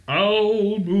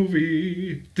Owl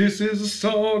Movie. This is a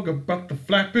song about the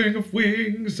flapping of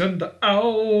wings and the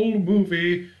Owl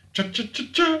Movie.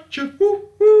 Cha-cha-cha-cha-cha,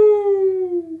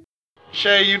 woo-hoo!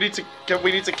 Shay, we need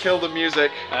to kill the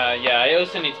music. Yeah, I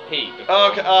also need to pee.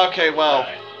 Okay, well,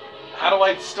 Sorry. how do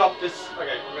I stop this? Okay,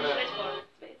 I'm gonna...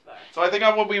 Spacebar. So I think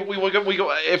we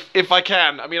go, if I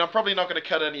can. I mean, I'm probably not going to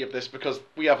cut any of this because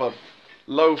we have a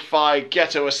lo-fi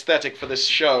ghetto aesthetic for this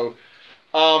show.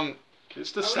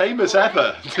 It's the same as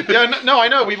ever. Yeah, no, I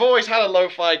know. We've always had a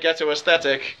lo-fi ghetto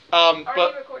aesthetic. Are you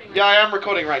But recording right yeah, I now? am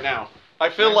recording right now. I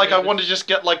feel like I want to just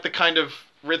get like the kind of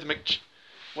rhythmic.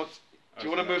 Do you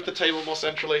want to move the table more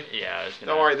centrally? Yeah, I was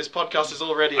gonna... Don't worry, this podcast is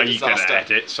already a Are you going disaster. to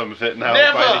edit some of it now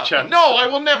Never! by any chance? No, I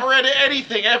will never edit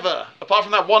anything ever. Apart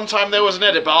from that one time there was an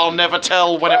edit, but I'll never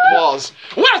tell when it was.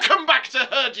 Welcome back to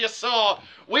Heard You Saw.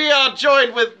 We are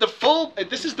joined with the full...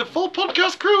 This is the full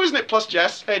podcast crew, isn't it? Plus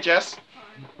Jess. Hey, Jess.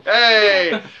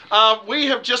 Hey! We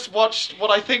have just watched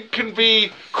what I think can be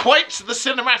quite the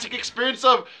cinematic experience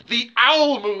of the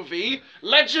Owl Movie.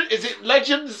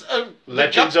 Legends of...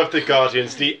 Legends of the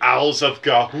Guardians, the Owls of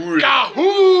Ga'Hoole.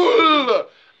 Ga'Hoole!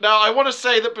 Now, I want to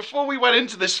say that before we went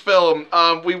into this film,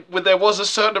 there was a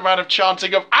certain amount of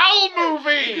chanting of Owl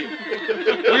Movie!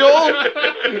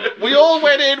 we all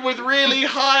went in with really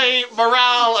high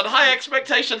morale and high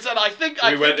expectations, and I think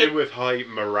We went in with high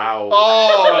morale.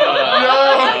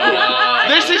 Oh,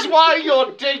 no! This is why you're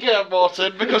digger,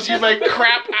 Morton, because you make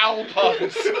crap owl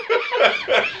puns.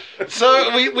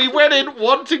 So we went in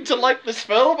wanting to like this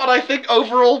film, and I think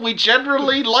overall we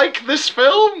generally like this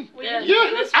film. Yeah.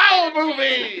 Yeah, Owl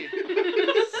Movie!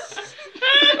 It's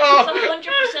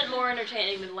 100% more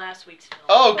entertaining than last week's film.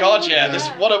 Oh god, yeah!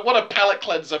 What a palate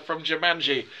cleanser from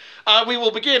Jumanji. We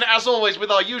will begin, as always,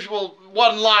 with our usual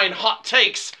one-line hot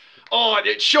takes.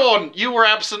 Sean, you were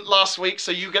absent last week,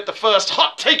 so you get the first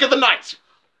hot take of the night.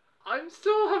 I'm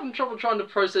still having trouble trying to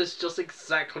process just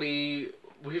exactly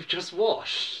we've just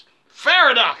watched.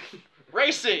 Fair enough.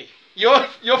 Racy, you're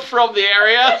from the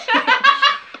area.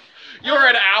 You're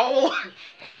an owl.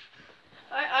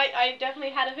 I definitely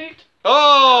had a hoot.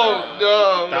 Oh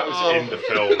no! That was in the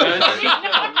film. There's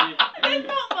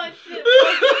not much.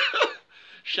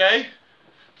 Shay.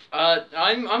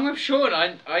 I'm with Sean.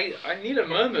 I need a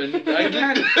moment. I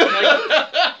can't.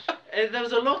 There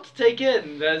was a lot to take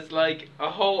in. There's like a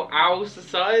whole owl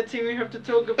society we have to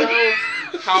talk about.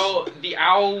 How the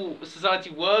owl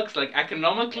society works, like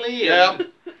economically. Yeah. And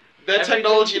Their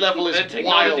technology level is their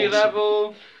technology wild.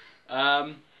 level.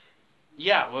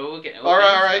 Yeah, well, we'll get. All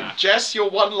right. Jess, your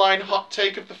one-line hot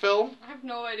take of the film. I have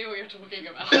no idea what you're talking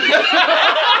about.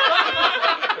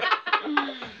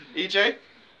 EJ.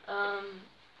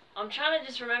 I'm trying to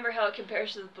just remember how it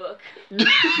compares to the book.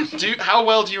 How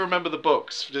well do you remember the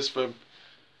books? Just for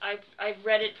I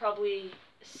read it probably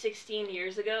 16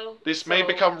 years ago. this may so-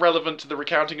 become relevant to the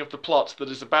recounting of the plot that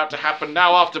is about to happen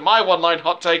now after my one-line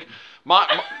hot take. Not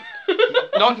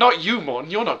you, Morton.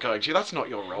 You're not going to. That's not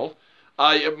your role.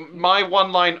 My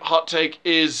one-line hot take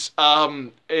is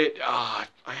I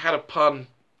had a pun.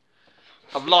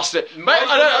 I've lost it.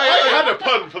 I had a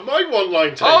pun for my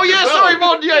one-line take. Oh yeah, as well. sorry,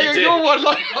 Morton. Yeah, You your dick.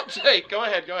 one-line hot take. Go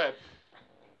ahead.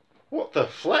 What the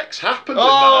flex happened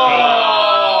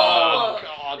Oh, in that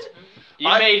God.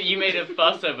 You made a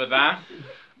fuss over that.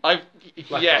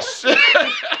 Yes.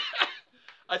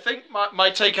 I think my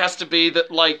take has to be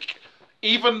that, like,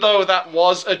 even though that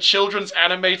was a children's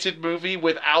animated movie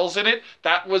with owls in it,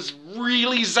 that was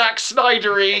really Zack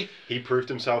Snyder-y. film? He proved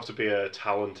himself to be a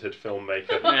talented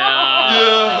filmmaker.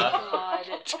 Yeah. God.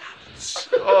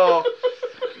 Oh.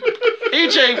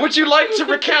 EJ, would you like to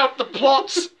recount the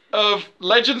plots of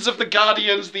Legends of the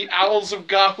Guardians, the Owls of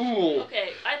Ga'Hoole?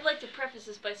 Okay, I'd like to preface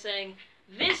this by saying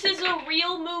this is a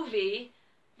real movie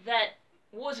that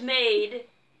was made.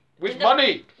 With And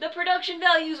money. The production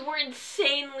values were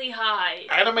insanely high.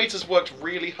 Animators worked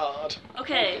really hard.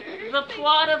 Okay, the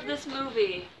plot of this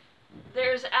movie.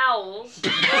 There's owls.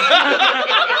 Nailed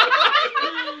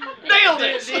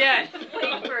it! The end.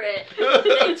 Wait for it.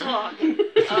 They talk.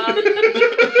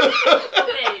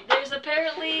 Okay, there's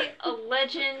apparently a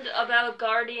legend about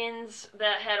guardians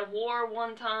that had a war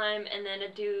one time, and then a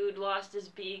dude lost his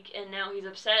beak, and now he's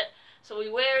upset, so he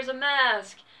wears a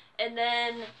mask, and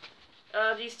then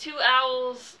these two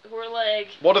owls who are like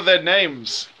What are their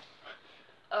names?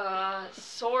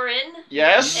 Soren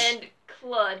Yes? and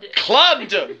Clud.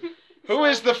 Clud! Who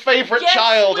is the favorite Guess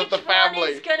child of the which one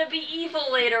family? is gonna be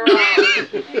evil later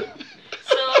on.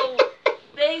 So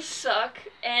they suck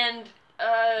and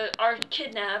are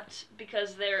kidnapped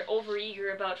because they're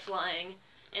overeager about flying,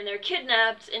 and they're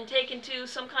kidnapped and taken to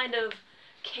some kind of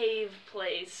cave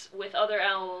place with other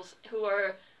owls who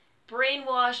are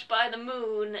brainwashed by the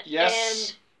moon. Yes.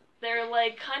 And they're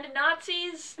like kind of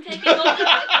Nazis taking over.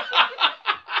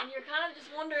 And you're kind of just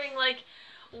wondering like,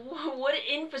 what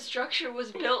infrastructure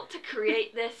was built to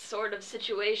create this sort of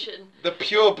situation? The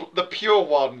pure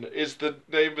one is the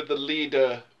name of the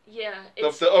leader Yeah, of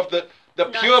it's the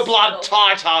not pure blood subtle.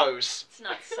 Titos. It's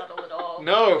not subtle at all.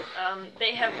 No.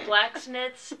 They have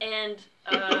blacksmiths and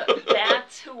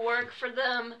bats who work for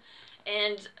them,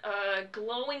 and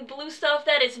glowing blue stuff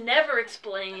that is never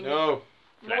explained. No.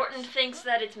 Morton thinks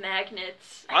that it's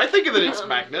magnets. I think that it's Um,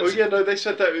 magnets. Oh yeah, no, they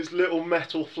said that it was little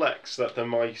metal flecks that the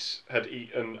mice had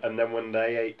eaten, and then when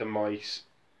they ate the mice,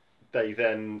 they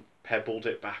then pebbled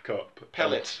it back up.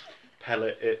 Pellet.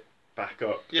 Pellet it back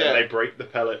up. Yeah. Then they break the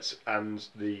pellets and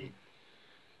the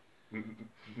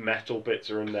metal bits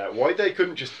are in there. Why they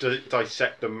couldn't just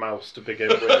dissect the mouse to begin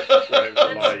with when it was That's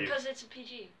alive? because it's a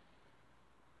PG.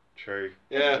 True.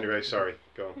 Yeah. Anyway, sorry.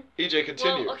 Go on. EJ,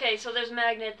 continue. Well, okay, so there's a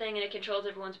magnet thing and it controls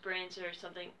everyone's brains or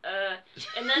something.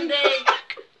 And then they...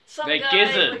 Some They're guy,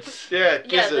 gizzards. Yeah, Yeah,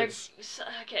 gizzards.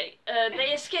 okay.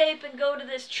 They escape and go to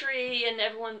this tree, and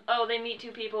everyone. Oh, they meet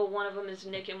two people. One of them is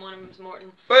Nick, and one of them is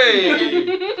Morton. Hey!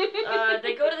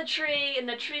 They go to the tree, and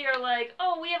the tree are like,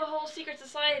 "Oh, we have a whole secret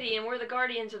society, and we're the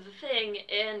guardians of the thing,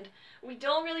 and we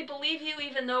don't really believe you,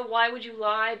 even though why would you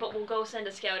lie? But we'll go send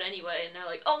a scout anyway." And they're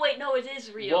like, "Oh wait, no, it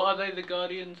is real." What are they the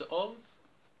guardians of?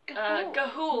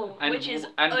 Gahul, And, which is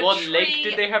and a what tree. lake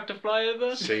did they have to fly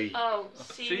over? See. Oh,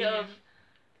 Sea Sea. of.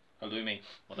 Halloumi.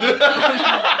 Yeah,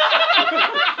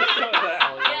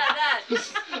 that.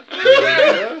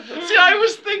 See, I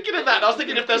was thinking of that. I was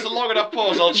thinking if there's a long enough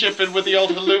pause, I'll chip in with the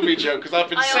old halloumi joke because I've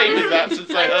been saving that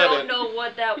since I heard don't it. know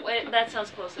what that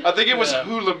sounds close enough. I think it was Yeah.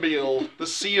 Hula Meal, the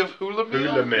Sea of Hula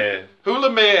Meal. Hula Mere. Hula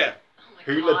Mere. Oh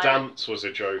my Hula God. Dance was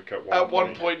a joke at one At one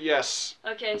point. point, yes.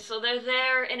 Okay, so they're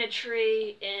there in a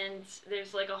tree, and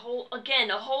there's like a whole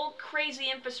crazy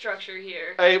infrastructure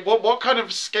here. Hey, what kind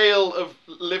of scale of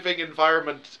living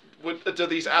environment do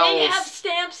these owls? They have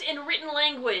stamps in written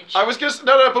language. I was gonna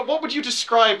no, but what would you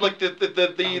describe like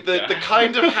the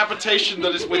kind of habitation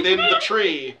that is within the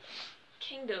tree?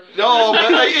 Kingdom. No,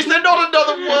 but is there not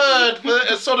another word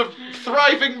for a sort of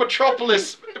thriving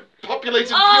metropolis populated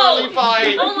purely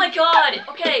by? Oh my God!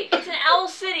 Okay, it's an Owl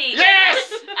City.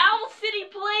 Yes! Owl City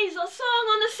plays a song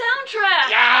on the soundtrack.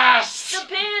 Yes! The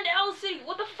band Owl City.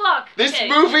 What the fuck? This Okay.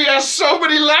 movie has so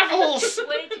many levels.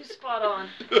 Way too spot on.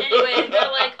 Anyway,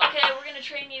 they're like, okay, we're gonna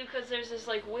train you because there's this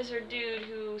like wizard dude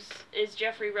who is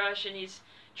Jeffrey Rush, and he's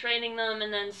training them,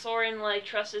 and then Soren like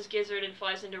trusts his gizzard and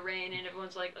flies into rain, and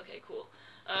everyone's like, okay, cool.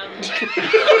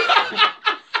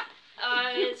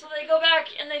 So they go back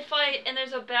and they fight, and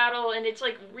there's a battle, and it's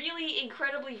like really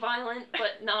incredibly violent,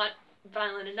 but not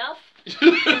violent enough.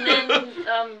 And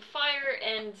then Fire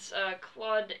and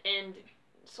Claude and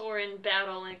Soren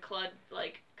battle, and Claude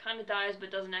like kind of dies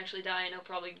but doesn't actually die, and he'll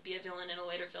probably be a villain in a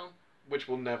later film, Which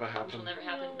will never which happen. will never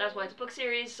happen. That's why it's a book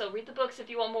series. So read the books if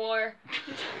you want more.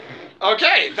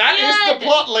 Okay, that is Good. the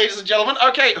plot, ladies and gentlemen.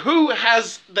 Okay, who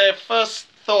has their first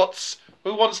thoughts?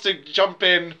 Who wants to jump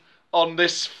in on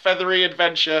this feathery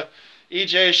adventure?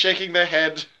 EJ is shaking their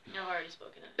head. I've already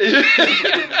spoken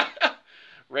it.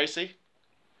 Racy,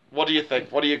 what do you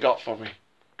think? What do you got for me?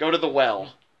 Go to the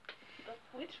well.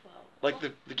 Which well? Like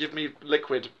give me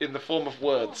liquid in the form of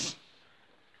words.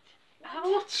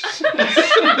 What?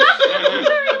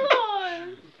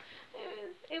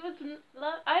 It was.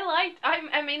 I liked.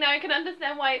 I mean, I can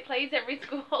understand why it plays every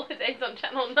school holidays on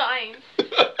Channel 9.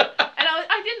 And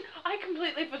I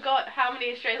completely forgot how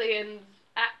many Australian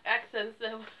accents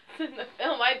there was in the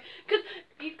film.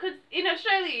 Because in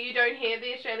Australia you don't hear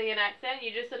the Australian accent.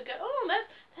 You just sort of go, oh, that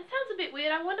sounds a bit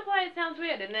weird. I wonder why it sounds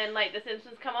weird. And then like The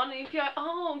Simpsons come on and you go,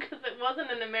 oh, because it wasn't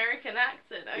an American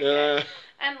accent. Okay. Yeah.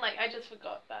 And like I just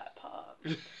forgot that part.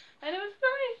 And it was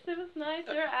nice. It was nice.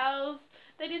 There were owls.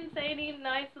 They didn't say any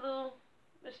nice little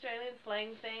Australian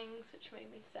slang things, which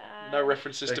made me sad. No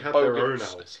references They to had their own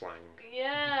bogans. owl slang.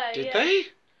 Yeah. Did yeah. they?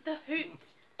 The hoot.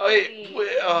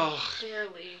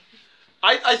 Barely.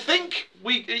 I think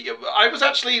I was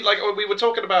actually like we were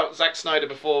talking about Zack Snyder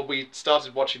before we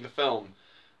started watching the film.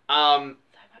 So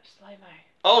much slow-mo.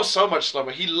 Oh, so much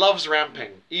slow-mo. He loves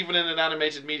ramping, even in an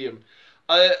animated medium.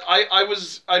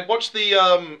 I watched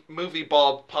the movie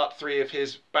Bob Part 3 of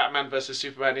his Batman vs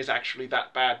Superman is actually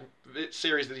that bad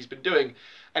series that he's been doing,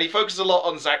 and he focuses a lot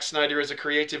on Zack Snyder as a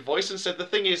creative voice and said the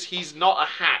thing is he's not a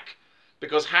hack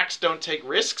because hacks don't take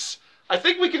risks. I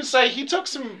think we can say he took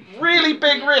some really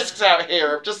big risks out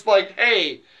here of just like,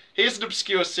 hey, here's an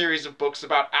obscure series of books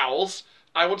about owls.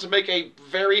 I want to make a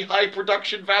very high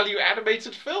production value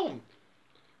animated film.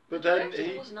 But then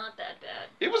It was not that bad.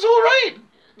 It was alright.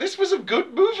 This was a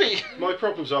good movie. My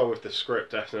problems are with the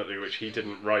script, definitely, which he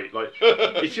didn't write. Like,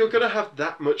 if you're gonna have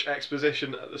that much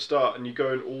exposition at the start and you're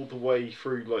going all the way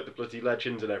through like the bloody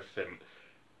legends and everything,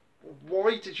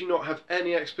 why did you not have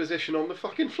any exposition on the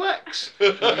fucking flex?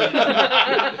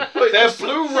 They're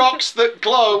blue rocks that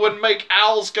glow and make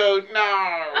owls go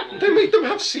no. They made them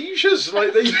have seizures.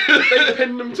 Like they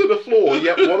pinned them to the floor,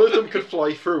 yet one of them could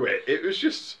fly through it. It was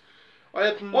just. I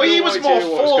had no Well, he was idea more what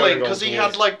was falling going on because he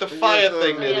towards- had like the fire Yeah,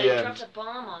 thing Oh, near yeah, the he end. dropped a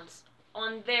bomb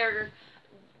on their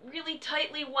really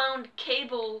tightly wound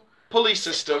cable Pulley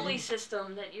system. pulley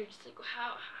system that you're just like,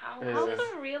 how Yeah. Owls is this?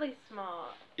 are really smart.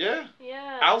 Yeah,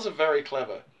 Yeah. owls are very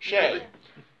clever. Shay,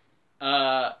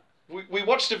 we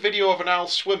watched a video of an owl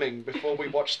swimming before we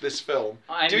watched this film.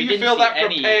 And Do we you didn't feel see that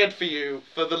any- prepared for you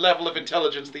for the level of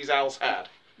intelligence these owls had?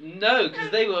 No,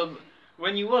 because they were.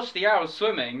 When you watch the owls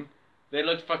swimming, they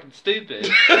looked fucking stupid.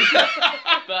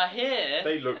 But here,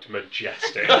 They looked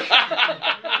majestic.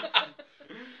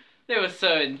 they were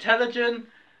so intelligent.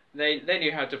 They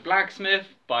knew how to blacksmith,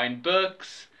 bind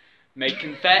books, make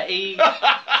confetti.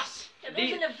 Yeah,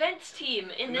 there's an events team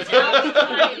in this owl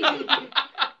society.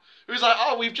 Who's like,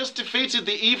 oh, we've just defeated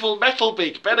the evil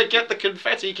Metalbeak. Better get the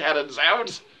confetti cannons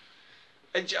out.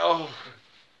 And, oh,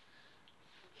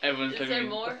 Everyone's Is looking there at me,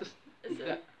 more? "What's this?" Is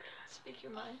it? Speak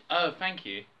your mind. Oh, thank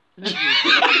you.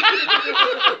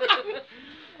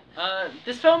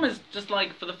 This film is just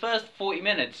like, for the first 40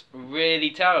 minutes,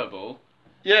 really terrible.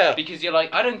 yeah. Because you're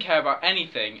like, I don't care about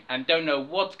anything and don't know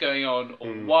what's going on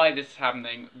or why this is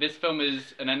happening. This film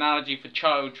is an analogy for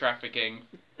child trafficking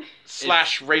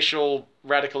Slash racial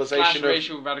radicalization slash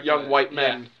racial of radical. young white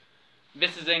men.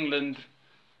 This is England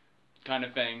kind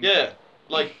of thing. Yeah.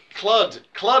 Like, Clud.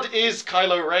 Clud is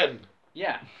Kylo Ren.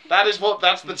 Yeah. That's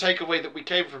the takeaway that we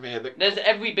came from here. That, There's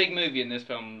every big movie in this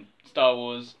film. Star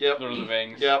Wars, Yep. Lord of the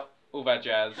Rings, yeah. all that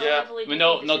jazz. How Yeah. heavily do Well, you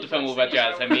no, think not this the film All influenced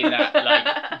That Jazz. I Star mean that,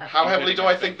 like... How heavily do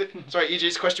I think that... Sorry,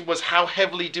 EJ's question was, how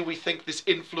heavily do we think this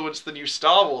influenced the new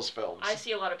Star Wars films? I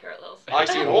see a lot of parallels. I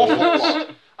see an awful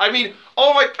lot. I mean,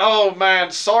 oh man,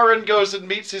 Soren goes and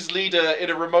meets his leader in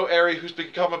a remote area who's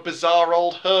become a bizarre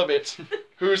old hermit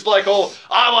who's like, oh,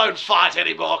 I won't fight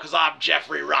anymore because I'm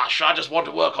Jeffrey Rush. I just want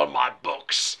to work on my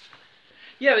books.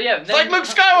 Yeah. It's like Luke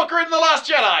Skywalker in The Last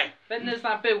Jedi. Then there's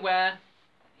that bit where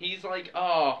he's like,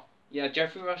 oh, yeah,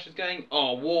 Jeffrey Rush is going,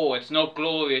 oh, war, it's not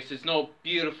glorious, it's not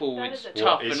beautiful, That it's is a-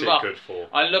 tough What is and it rough. good for?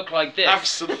 I look like this.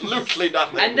 Absolutely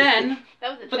nothing. And then,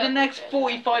 That was a for the terrible next bit.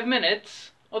 45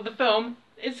 minutes of the film,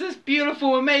 it's this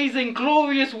beautiful, amazing,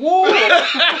 glorious war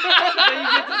that you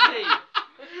get to see.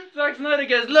 Zack Snyder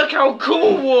goes, look how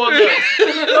cool war looks.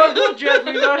 Like what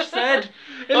Jeffrey Rush said.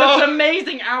 It looks Oh.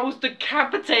 amazing, owls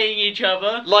decapitating each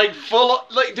other. like full,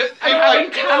 like, And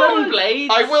having talon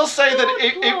blades. I will say that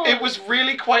God. it was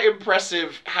really quite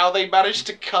impressive how they managed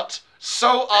to cut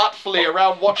so artfully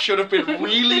around what should have been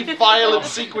really violent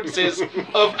sequences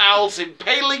of owls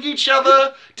impaling each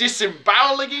other,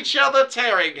 disemboweling each other,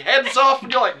 tearing heads off,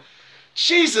 and you're like,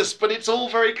 Jesus, but it's all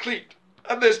very clean.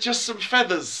 And there's just some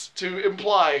feathers to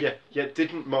imply. Yeah,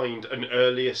 didn't mind an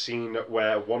earlier scene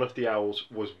where one of the owls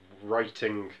was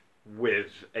writing with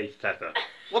a feather.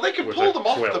 Well, they could With pull a them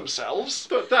off quill. themselves.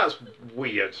 That's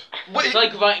weird. Wait, It's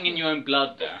like writing in your own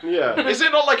blood there. Yeah. is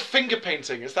it not like finger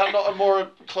painting? Is that not a more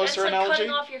closer That's like analogy?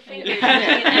 cutting off your fingers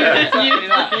Yeah.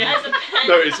 as a pen.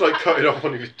 No, it's like cutting off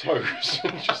one of your toes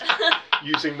and just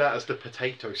using that as the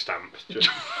potato stamp. Just...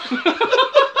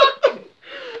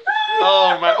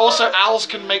 Oh man! Also, owls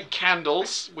can make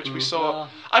candles, which we saw. Oh.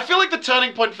 I feel like the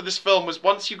turning point for this film was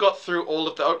once you got through all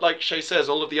of the, like Shay says,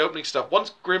 all of the opening stuff.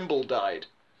 Once Grimble died,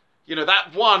 you know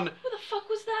that one, Who the fuck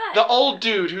was that? the old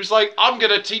dude who's like, "I'm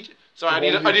gonna teach." Sorry,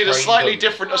 The I one who need a trained slightly them.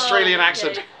 different Oh, Australian okay.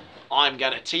 accent. I'm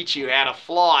gonna teach you how to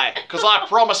fly, because I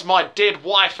promised my dead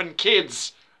wife and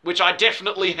kids, which I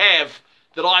definitely have,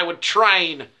 that I would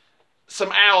train some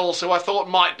owls who I thought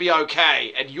might be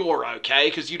okay, and you're okay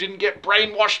because you didn't get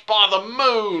brainwashed by the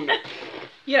moon.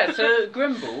 Yeah, so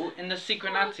Grimble in the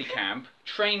secret Nazi camp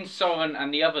trains Soren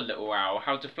and the other little owl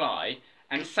how to fly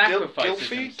and sacrifices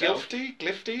himself.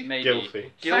 Glifty? Maybe. Gilfy.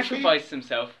 Sacrifices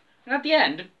himself. And at the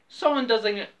end, Soren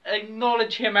doesn't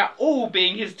acknowledge him at all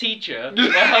being his teacher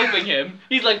or helping him.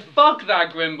 He's like, fuck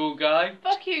that Grimble guy.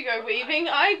 Fuck Hugo Weaving.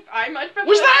 I much prefer.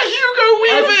 Was that Hugo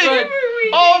Weaving? Hugo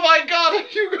Weaving. Oh my god,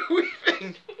 Hugo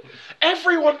Weaving!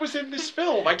 Everyone was in this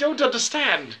film. I don't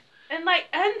understand. And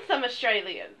some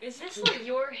Australians. Is this like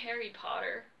your Harry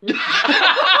Potter? There's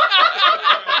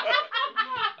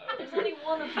only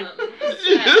one of them.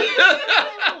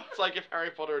 It's like if Harry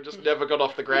Potter had just never got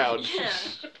off the ground, Yeah.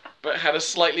 but had a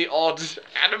slightly odd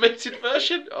animated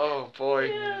version. Oh boy.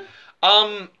 Yeah.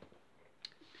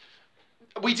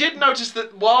 we did notice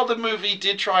that while the movie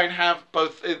did try and have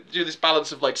both do this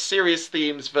balance of like serious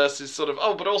themes versus sort of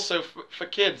but also for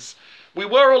kids, we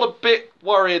were all a bit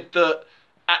worried that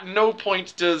at no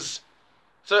point does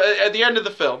at the end of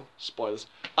the film, spoilers,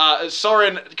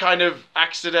 Soren kind of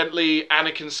accidentally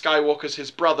Anakin Skywalker's his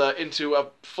brother into a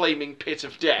flaming pit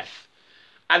of death,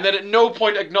 and then at no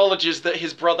point acknowledges that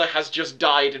his brother has just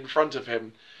died in front of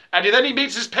him. And then he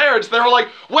meets his parents. They're all like,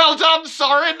 "Well done,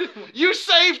 Soren! You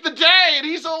saved the day!" And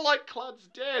he's all like, "Clad's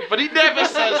dead." But he never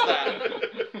says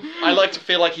that. I like to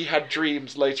feel like he had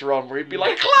dreams later on where he'd be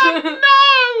like, "Clad,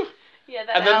 no!" Yeah,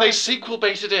 that And then they Alex- sequel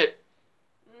baited it.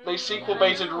 They sequel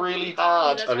baited really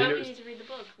hard. That's I mean, why it we was- need to read the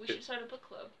book. We should start a book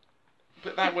club.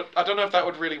 But I don't know if that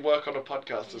would really work on a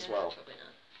podcast as Yeah, well. probably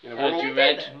not. You know, we're Heard all- you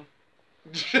read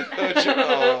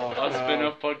Oh, our no.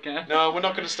 spin-off podcast. No, we're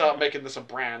not going to start making this a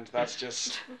brand. That's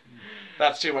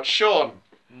too much. Sean,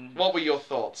 what were your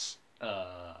thoughts?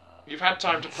 You've had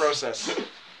time to process.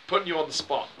 Putting you on the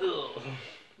spot.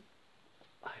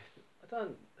 I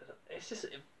don't. It's just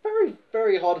very,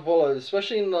 very hard to follow,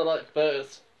 especially in the like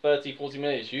first 30, 40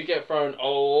 minutes. You get thrown a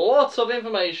lot of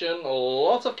information, a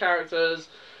lot of characters,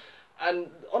 and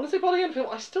honestly, by the end of the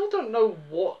film, I still don't know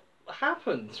what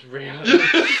happens, really.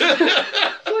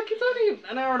 It's only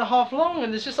an hour and a half long,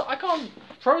 and it's just, I can't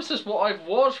process what I've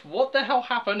watched, what the hell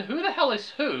happened, who the hell is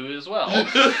who, as well.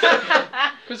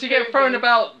 Because you get thrown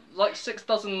about, like, 6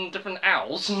 dozen different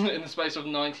owls in the space of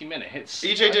 90 minutes.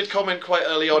 EJ did comment quite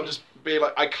early on, just being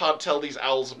like, "I can't tell these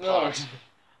owls apart."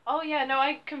 Oh yeah, no,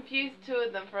 I confused two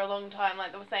of them for a long time,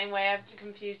 like the same way I've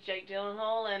confused Jake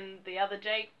Gyllenhaal and the other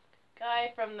Jake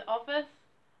guy from The Office.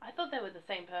 I thought they were the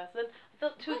same person. I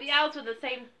thought two of the owls were the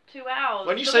same two owls.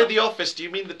 When you say The Office, do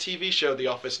you mean the TV show The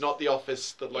Office, not The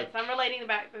Office that like... Yes, I'm relating it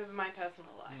back to my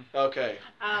personal life. Okay.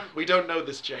 We don't know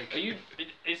this, Jake. Are you?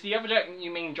 Is the other Jack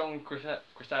you mean John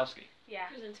Krasowski? Yeah.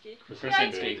 Krasinski.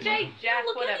 Krasinski. Jake, They Jack, don't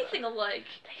look whatever. anything alike.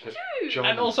 They do. John-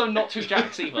 And also not two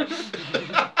Jacks either.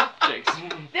 Jakes.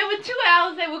 There were two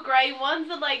owls, they were grey. One's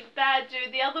a like bad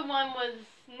dude, the other one was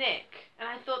Nick. And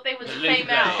I thought they were the Link same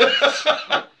there.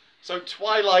 owl. So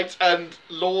Twilight and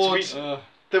Lord...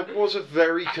 There was a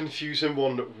very confusing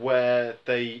one where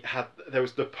there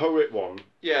was the poet one,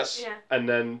 Yes. Yeah. and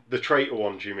then the traitor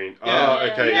one, do you mean? Yeah. Ah,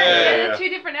 Yeah. okay, Yeah. They're two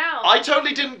different owls. I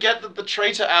totally didn't get that the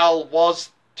traitor owl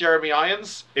was Jeremy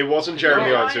Irons. It wasn't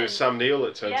Jeremy Yeah. Irons, it was Sam Neill,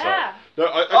 it turns out. Yeah. No,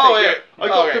 I Oh,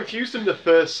 got okay. confused in the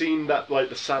first scene that like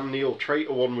the Sam Neill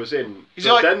traitor one was in. He's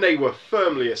But like- then they were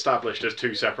firmly established as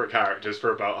two separate characters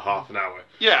for about half an hour.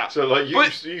 Yeah. So like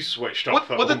But- you switched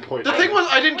off at Well, one point. the thing was,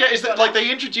 I didn't get is that like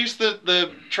they introduced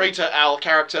the traitor owl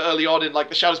character early on in like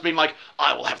the Shadows, being like,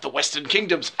 "I will have the Western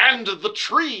Kingdoms and the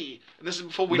tree," and this is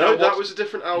before we know no, that what. was a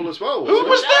different owl as well. Who wasn't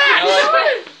was it?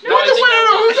 that? No, What I the think that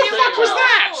who was the the fuck was traitor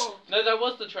that? owl. No, that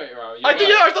was the traitor owl. I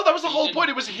thought that was the whole point.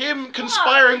 It was him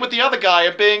conspiring with the other guy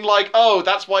and being like, "Oh,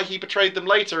 that's why he betrayed them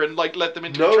later and like led them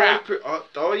into a No, trap." I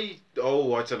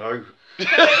don't know.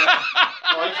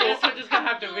 I guess we're just gonna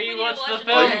have to When you rewatch watch the it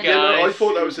film, again. guys. I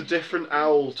thought that was a different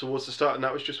owl towards the start, and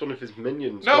that was just one of his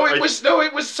minions. No, but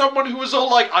it was someone who was all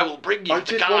like, "I will bring you I the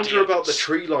did Guardians." wonder about the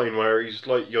tree line where he's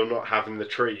like, "You're not having the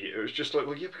tree." It was just like,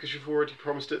 well, yeah, because you've already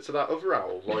promised it to that other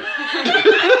owl. Like,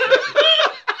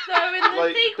 So in the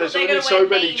like sequel, there's they're only gonna so wear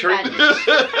many name trees. badges.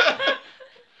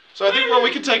 So I think what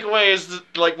we can take away is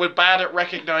that, like, we're bad at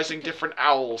recognizing different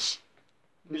owls.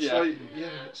 It's Yeah. like,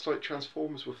 it's like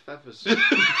Transformers with feathers. That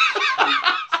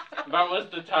was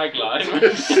the tagline on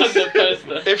the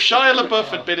poster. If Shia LaBeouf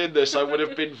had been in this, I would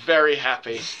have been very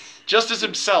happy. Just as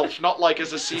himself, not like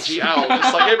as a CG owl.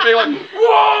 Just like him being like,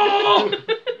 "Whoa!"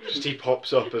 Just he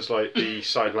pops up as like the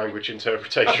sign language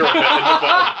interpreter of it in the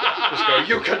bottom. Just go,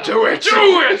 "You can do it! Do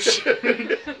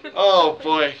it!" Oh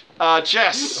boy.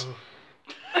 Jess.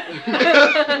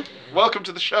 Welcome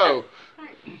to the show.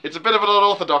 It's a bit of an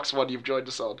unorthodox one you've joined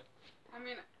us on. I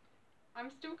mean,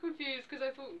 I'm still confused because I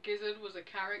thought Gizzard was a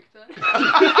character.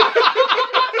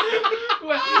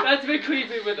 Well, that's a bit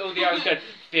creepy with all the owls going,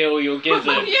 "Feel your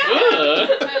gizzard." Yeah. Ugh.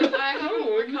 And I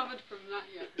haven't recovered from that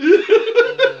yet.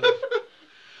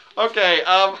 Okay,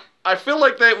 I feel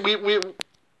like that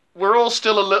we're all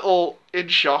still a little in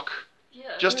shock.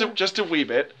 Yeah. Just a wee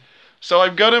bit. So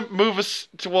I'm gonna move us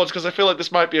towards, because I feel like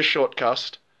this might be a short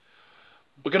cast.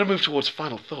 We're gonna move towards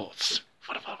final thoughts.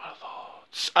 Final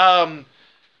thoughts.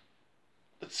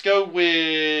 Let's go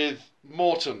with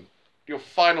Morton. Your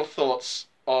final thoughts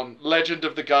on Legend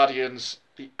of the Guardians: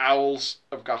 The Owls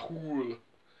of Ga'Hoole.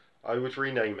 I would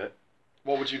rename it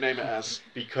What would you name it as?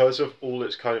 because of all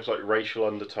its kind of like racial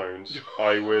undertones.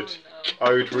 I would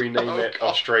Oh, rename Oh, it God.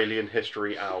 Australian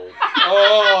History Owl.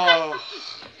 Oh,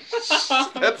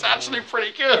 that's actually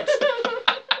pretty good.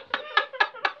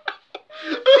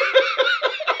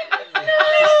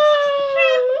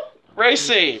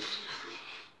 Tracy,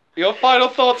 your final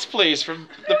thoughts, please, from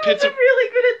the That pit was a of. really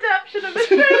good adaptation of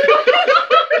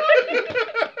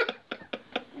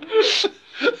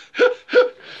the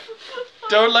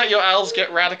Don't let your owls get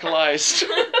radicalized.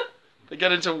 They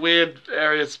get into weird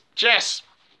areas. Jess,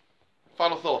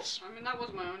 final thoughts. I mean, that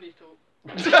was my only thought.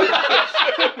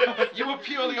 You were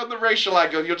purely on the racial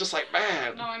angle. You're just like,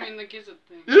 man. No, I mean the gizzard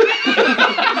thing.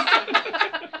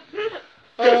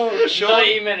 Oh, Sean.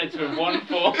 90 minutes with one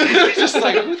thought. Just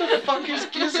like, who the fuck is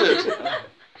Gizzard?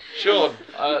 Sean.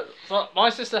 So my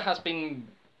sister has been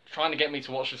trying to get me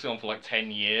to watch this film for like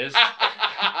 10 years.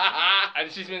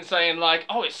 And she's been saying like,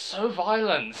 oh, it's so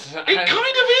violent. It kind of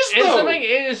is, It's though. something.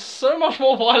 It is so much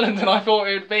more violent than I thought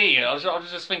it would be. I was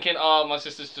just thinking, oh, my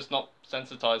sister's just not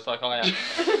sensitized like I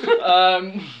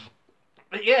am.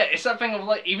 But yeah, it's something of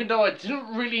like, even though I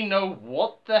didn't really know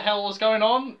what the hell was going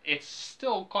on, it's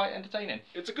still quite entertaining.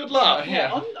 It's a good laugh.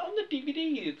 Yeah. On the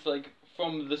DVD, it's like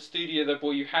from the studio that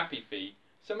brought you Happy Feet.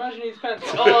 So imagine his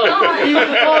pants.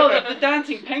 The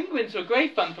dancing penguins were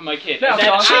great fun for my kid. No, And then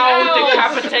dancing ow, owls.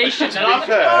 decapitation. To be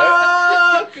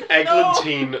fair,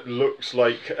 Eglantine looks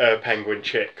like a penguin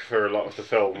chick for a lot of the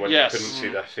film when Yes. you couldn't see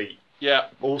their feet. Yeah.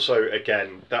 Also,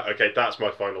 again, that's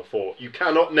my final thought. You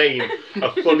cannot name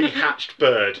a fully hatched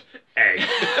bird egg.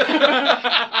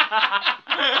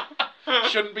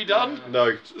 Shouldn't be done.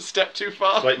 No, A step too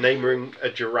far. it's like naming a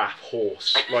giraffe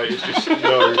horse. Like, it's just, no.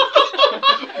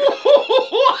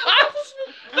 What?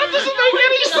 That doesn't make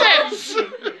any sense.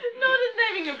 Not as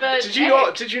naming a bird. Did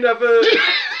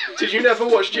you never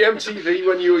watch GMTV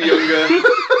when you were younger?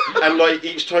 And like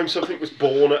each time something was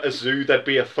born at a zoo, there'd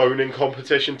be a phoning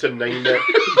competition to name it.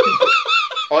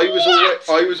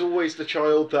 I was always the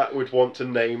child that would want to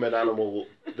name an animal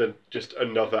than just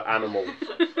another animal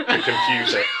to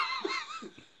confuse it.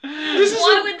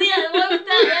 Why would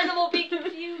that animal be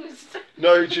confused?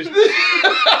 No, just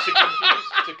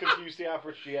to confuse the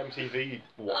average GMTV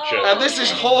watcher. Oh. And this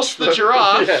is Horse the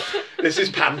giraffe. Yeah, this is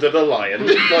Panda the lion.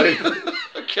 Like,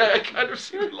 Okay, I kind of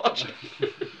see the logic.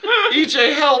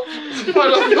 EJ, help!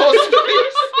 Final thoughts,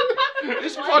 please.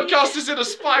 This podcast is in a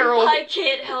spiral. I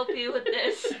can't help you with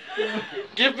this.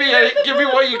 Give me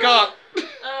what you got.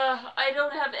 I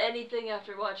don't have anything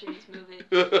after watching this movie.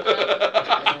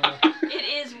 It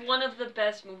is one of the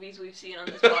best movies we've seen on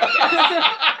this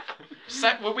podcast.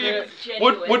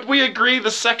 Would we agree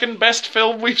the second best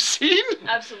film we've seen?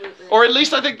 Absolutely. Or at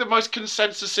least I think the most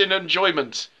consensus in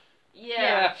enjoyment.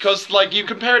 Yeah. Because like you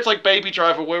compare it to like Baby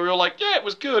Driver, where we were like, yeah, it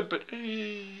was good, but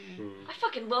I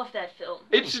fucking love that film.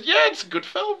 it's a good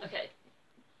film. Okay.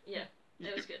 Yeah,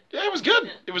 it was good. Yeah, it was good.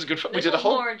 Yeah. It was a good film. We This did a was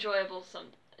whole. more enjoyable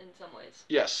in some ways.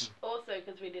 Yes. Also,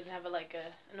 because we didn't have an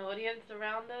audience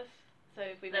around us, so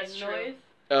if we That's made true. noise,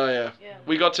 Oh yeah. yeah.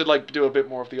 We got to like do a bit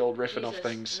more of the old riffing off Jesus,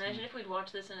 things. Imagine if we'd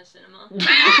watched this in a cinema.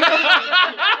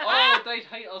 Oh, they'd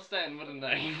hate us then, wouldn't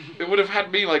they? It would have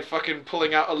had me like fucking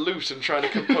pulling out a lute and trying to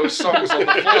compose songs on the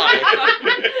fly.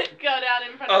 Got out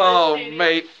in front of Oh, the studio,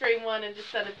 mate. stream one, and just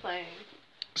started playing.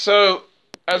 So,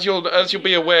 as you'll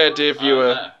be aware, dear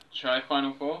viewer. Shall I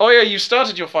final four? Oh yeah, you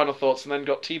started your final thoughts and then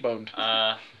got T-boned.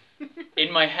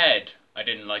 In my head, I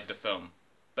didn't like the film,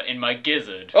 but in my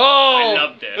gizzard, Oh! I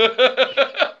loved it.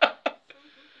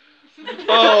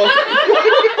 Oh.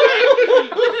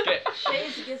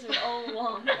 Shay's gizzard all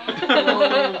along.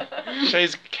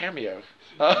 Shay's cameo.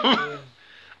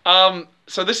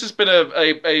 So this has been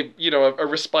a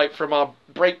respite from our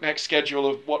breakneck schedule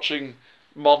of watching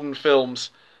modern films.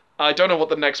 I don't know what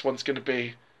the next one's going to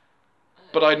be,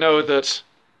 but I know that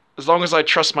as long as I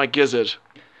trust my gizzard,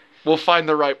 we'll find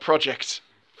the right project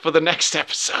for the next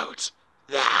episode.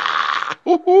 Ah,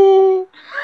 woohoo!